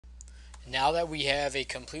Now that we have a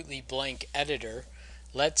completely blank editor,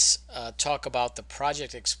 let's talk about the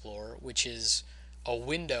Project Explorer, which is a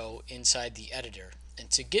window inside the editor. And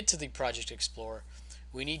to get to the Project Explorer,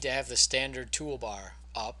 we need to have the standard toolbar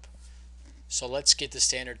up. So let's get the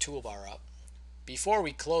standard toolbar up. Before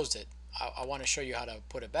we close it, I want to show you how to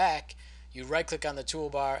put it back. You right click on the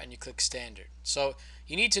toolbar and you click standard. So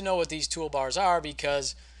you need to know what these toolbars are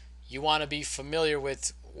because you want to be familiar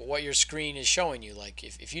with what your screen is showing you. Like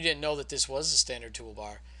if you didn't know that this was a standard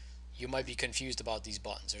toolbar, you might be confused about these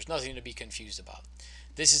buttons. There's nothing to be confused about.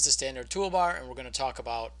 This is the standard toolbar, and we're going to talk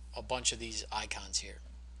about a bunch of these icons here.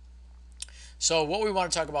 So what we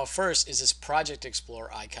want to talk about first is this Project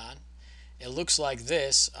Explorer icon. It looks like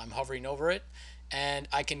this. I'm hovering over it, and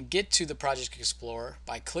I can get to the Project Explorer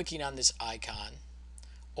by clicking on this icon,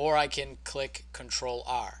 or I can click Control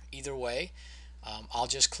R. Either way, I'll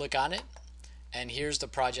just click on it, and here's the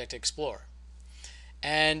Project Explorer.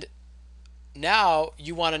 And now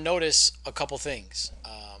you want to notice a couple things.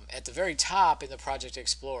 At the very top in the Project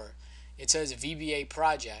Explorer, it says VBA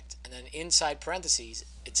Project, and then inside parentheses,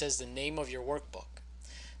 it says the name of your workbook.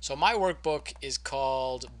 So my workbook is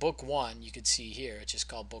called Book 1. You can see here, it's just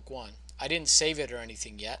called Book 1. I didn't save it or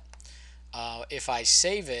anything yet. If I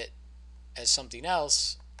save it as something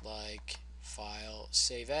else, like File,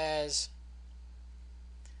 Save As,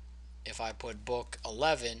 if I put Book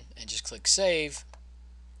 11 and just click Save,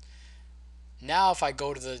 now if I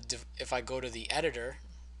go to the editor,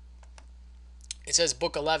 it says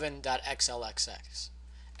book 11.xlsx,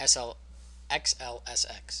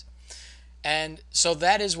 XLSX. And so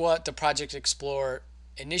that is what the Project Explorer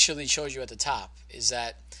initially shows you at the top, is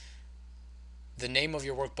that the name of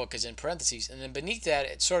your workbook is in parentheses, and then beneath that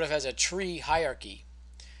it sort of has a tree hierarchy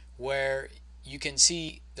where you can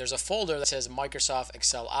see there's a folder that says Microsoft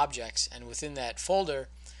Excel Objects, and within that folder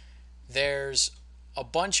there's a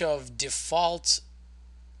bunch of default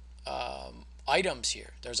items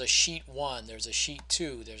here. There's a sheet 1, there's a sheet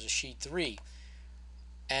 2, there's a sheet 3.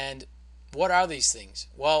 And what are these things?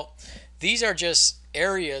 Well, these are just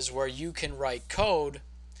areas where you can write code,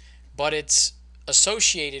 but it's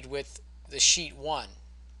associated with the sheet 1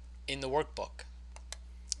 in the workbook.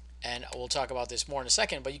 And we'll talk about this more in a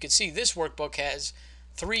second, but you can see this workbook has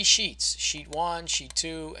 3 sheets, sheet 1, sheet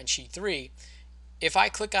 2, and sheet 3. If I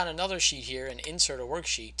click on another sheet here and insert a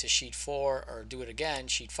worksheet to sheet 4, or do it again,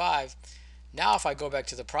 sheet 5, now if I go back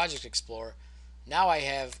to the Project Explorer, now I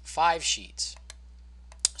have 5 sheets.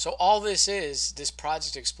 So all this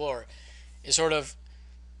Project Explorer is sort of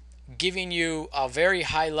giving you a very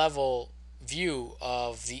high level view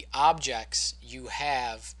of the objects you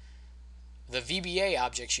have, the VBA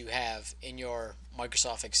objects you have in your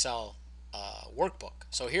Microsoft Excel workbook.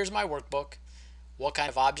 So here's my workbook. What kind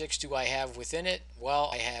of objects do I have within it? Well,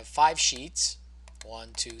 I have 5 sheets, 1,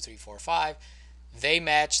 2, 3, 4, 5. They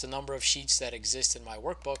match the number of sheets that exist in my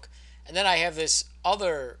workbook. And then I have this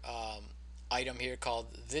other item here called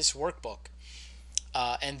this workbook.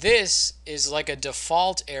 And this is like a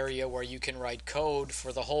default area where you can write code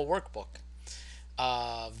for the whole workbook.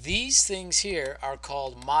 These things here are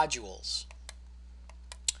called modules.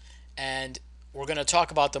 And we're going to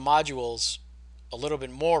talk about the modules a little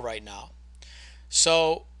bit more right now.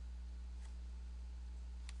 So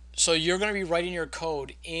you're going to be writing your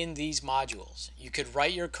code in these modules. You could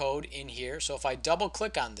write your code in here. So if I double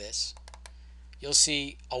click on this, you'll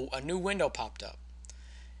see a new window popped up.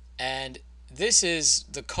 And this is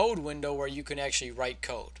the code window where you can actually write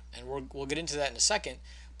code. And we'll get into that in a second.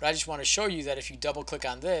 But I just want to show you that if you double click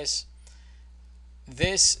on this,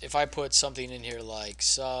 if I put something in here like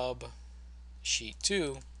sub sheet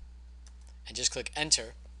 2 and just click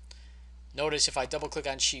enter, notice if I double click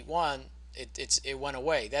on sheet 1, it went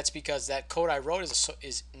away. That's because that code I wrote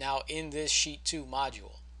is now in this sheet 2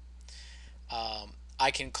 module.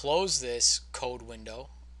 I can close this code window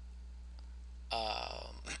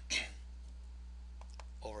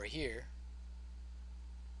over here.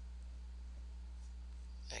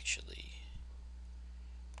 Actually,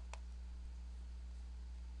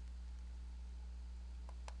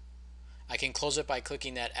 I can close it by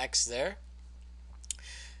clicking that X there,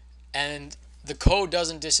 and the code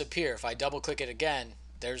doesn't disappear. If I double click it again,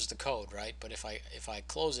 there's the code, right? But if I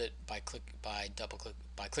close it by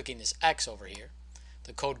clicking this X over here,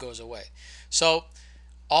 the code goes away. So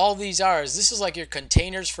all these this is like your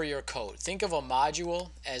containers for your code. Think of a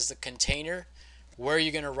module as the container where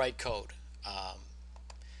you're going to write code.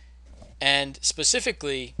 And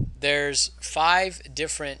specifically, there's 5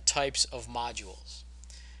 different types of modules.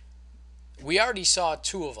 We already saw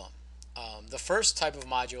 2 of them. The first type of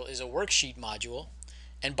module is a worksheet module,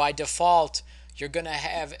 and by default you're going to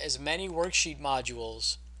have as many worksheet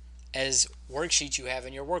modules as worksheets you have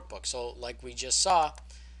in your workbook. So like we just saw,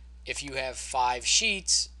 if you have 5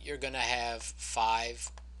 sheets, you're going to have 5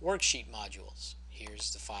 worksheet modules.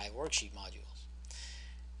 Here's the 5 worksheet modules.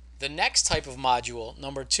 The next type of module,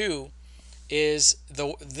 number 2, is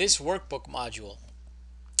this workbook module.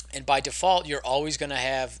 And by default, you're always going to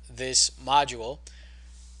have this module.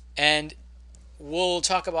 And we'll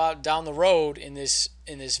talk about down the road in this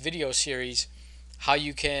video series how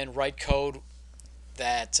you can write code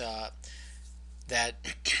that that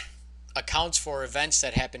accounts for events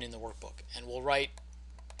that happen in the workbook, and we'll write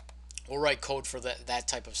code for that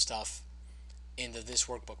type of stuff into this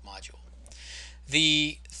workbook module.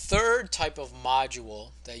 The third type of module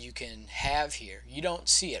that you can have here, you don't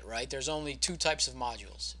see it, right? There's only 2 types of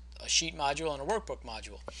modules, a sheet module and a workbook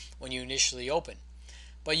module when you initially open.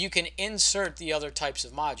 But you can insert the other types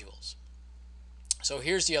of modules. So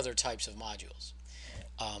here's the other types of modules.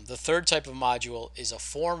 The third type of module is a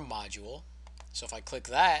form module. So if I click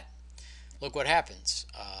that, look what happens.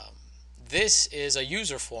 This is a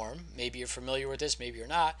user form. Maybe you're familiar with this, maybe you're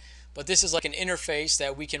not. But this is like an interface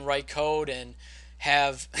that we can write code and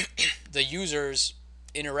have the users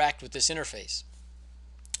interact with this interface.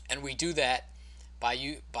 And we do that by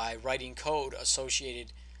writing code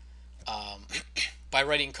associated by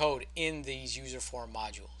writing code in these user form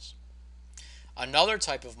modules. Another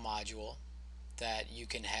type of module that you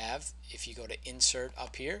can have, if you go to insert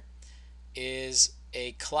up here, is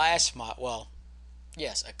a class module.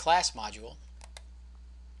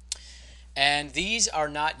 And these are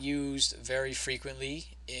not used very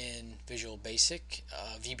frequently in Visual Basic,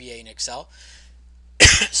 VBA, and Excel.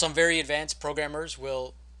 Some very advanced programmers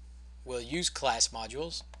will use class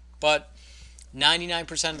modules, but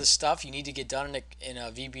 99% of the stuff you need to get done in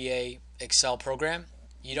a VBA Excel program,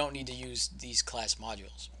 you don't need to use these class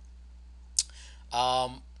modules.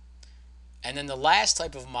 And then the last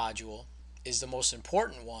type of module is the most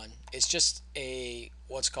important one. It's just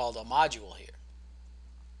what's called a module here.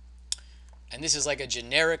 And this is like a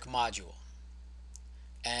generic module.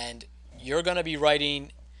 And you're going to be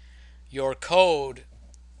writing your code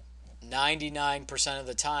 99% of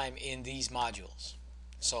the time in these modules.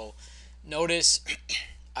 So notice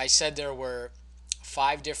I said there were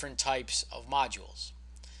 5 different types of modules.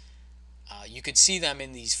 You could see them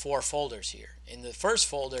in these 4 folders here. In the first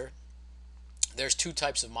folder, there's 2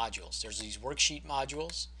 types of modules. There's these worksheet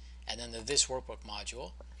modules, and then this workbook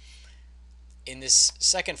module. In this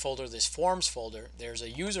second folder, this forms folder, there's a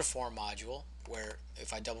user form module where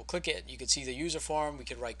if I double click it, you can see the user form. We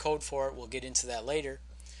could write code for it. We'll get into that later.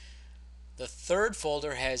 The third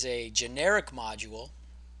folder has a generic module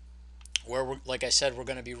where, like I said, we're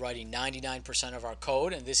going to be writing 99% of our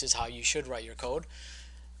code, and this is how you should write your code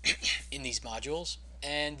in these modules.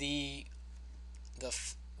 And the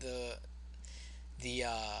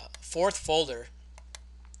fourth folder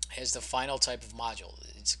has the final type of module.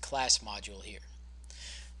 It's a class module here.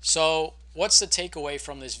 So what's the takeaway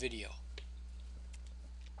from this video?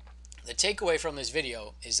 The takeaway from this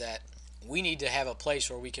video is that we need to have a place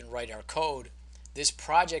where we can write our code. This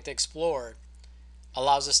Project Explorer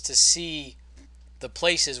allows us to see the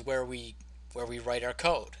places where we write our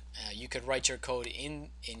code. You could write your code in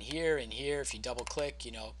here and here. If you double click,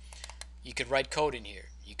 you could write code in here.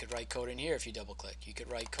 You could write code in here if you double click. You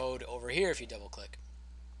could write code over here if you double click.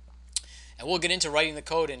 And we'll get into writing the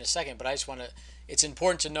code in a second, but it's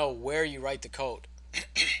important to know where you write the code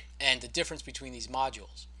and the difference between these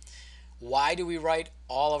modules. Why do we write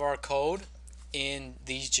all of our code in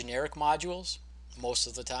these generic modules most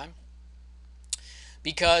of the time?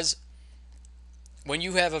 Because when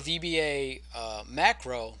you have a VBA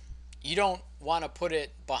macro, you don't want to put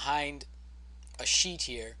it behind a sheet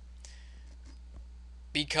here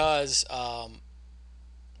because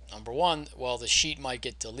number one, well, the sheet might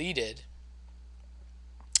get deleted.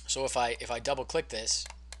 So if I double click this,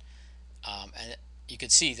 and you can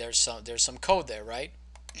see there's some code there, right?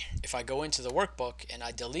 If I go into the workbook and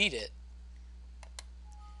I delete it,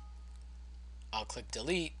 I'll click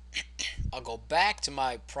delete. I'll go back to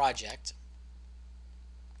my project.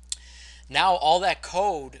 Now all that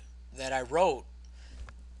code that I wrote,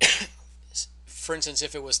 for instance,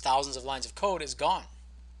 if it was thousands of lines of code, is gone.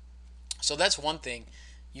 So that's one thing.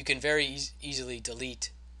 You can very easily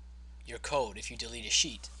delete your code if you delete a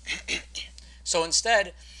sheet. So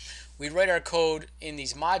instead, we write our code in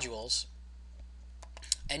these modules,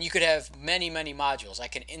 and you could have many modules. I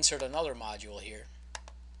can insert another module here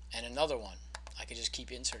and another one. I could just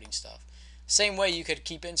keep inserting stuff. Same way you could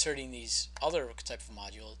keep inserting these other type of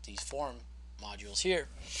modules, these form modules here.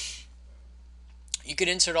 You could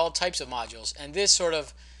insert all types of modules, and this sort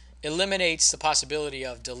of eliminates the possibility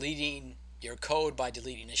of deleting your code by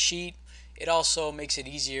deleting a sheet. It also makes it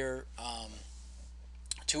easier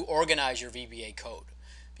to organize your VBA code,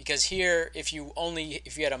 because here if you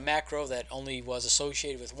had a macro that only was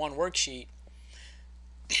associated with one worksheet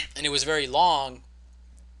and it was very long,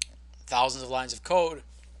 thousands of lines of code,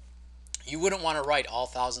 you wouldn't want to write all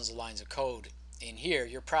thousands of lines of code in here.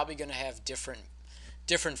 You're probably going to have different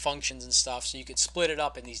functions and stuff, so you could split it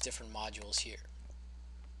up in these different modules here.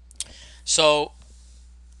 So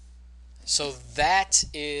that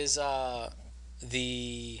is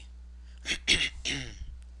the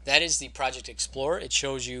that is the Project Explorer. It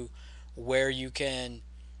shows you where you can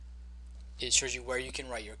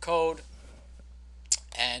write your code,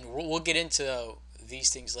 and we'll get into these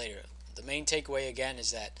things later. The main takeaway again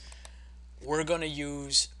is that we're going to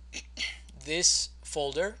use this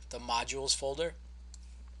folder, the modules folder,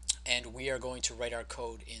 and we are going to write our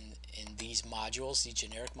code in these modules, these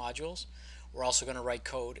generic modules. We're also going to write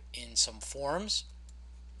code in some forms,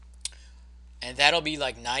 and that'll be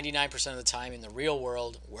like 99% of the time in the real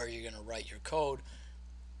world where you're going to write your code.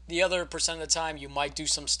 The other percent of the time you might do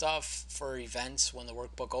some stuff for events when the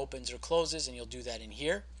workbook opens or closes, and you'll do that in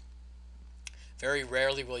here. Very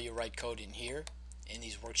rarely will you write code in here in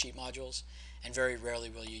these worksheet modules, and very rarely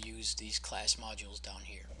will you use these class modules down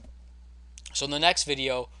here. So in the next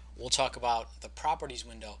video we'll talk about the properties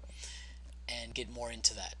window and get more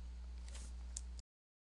into that.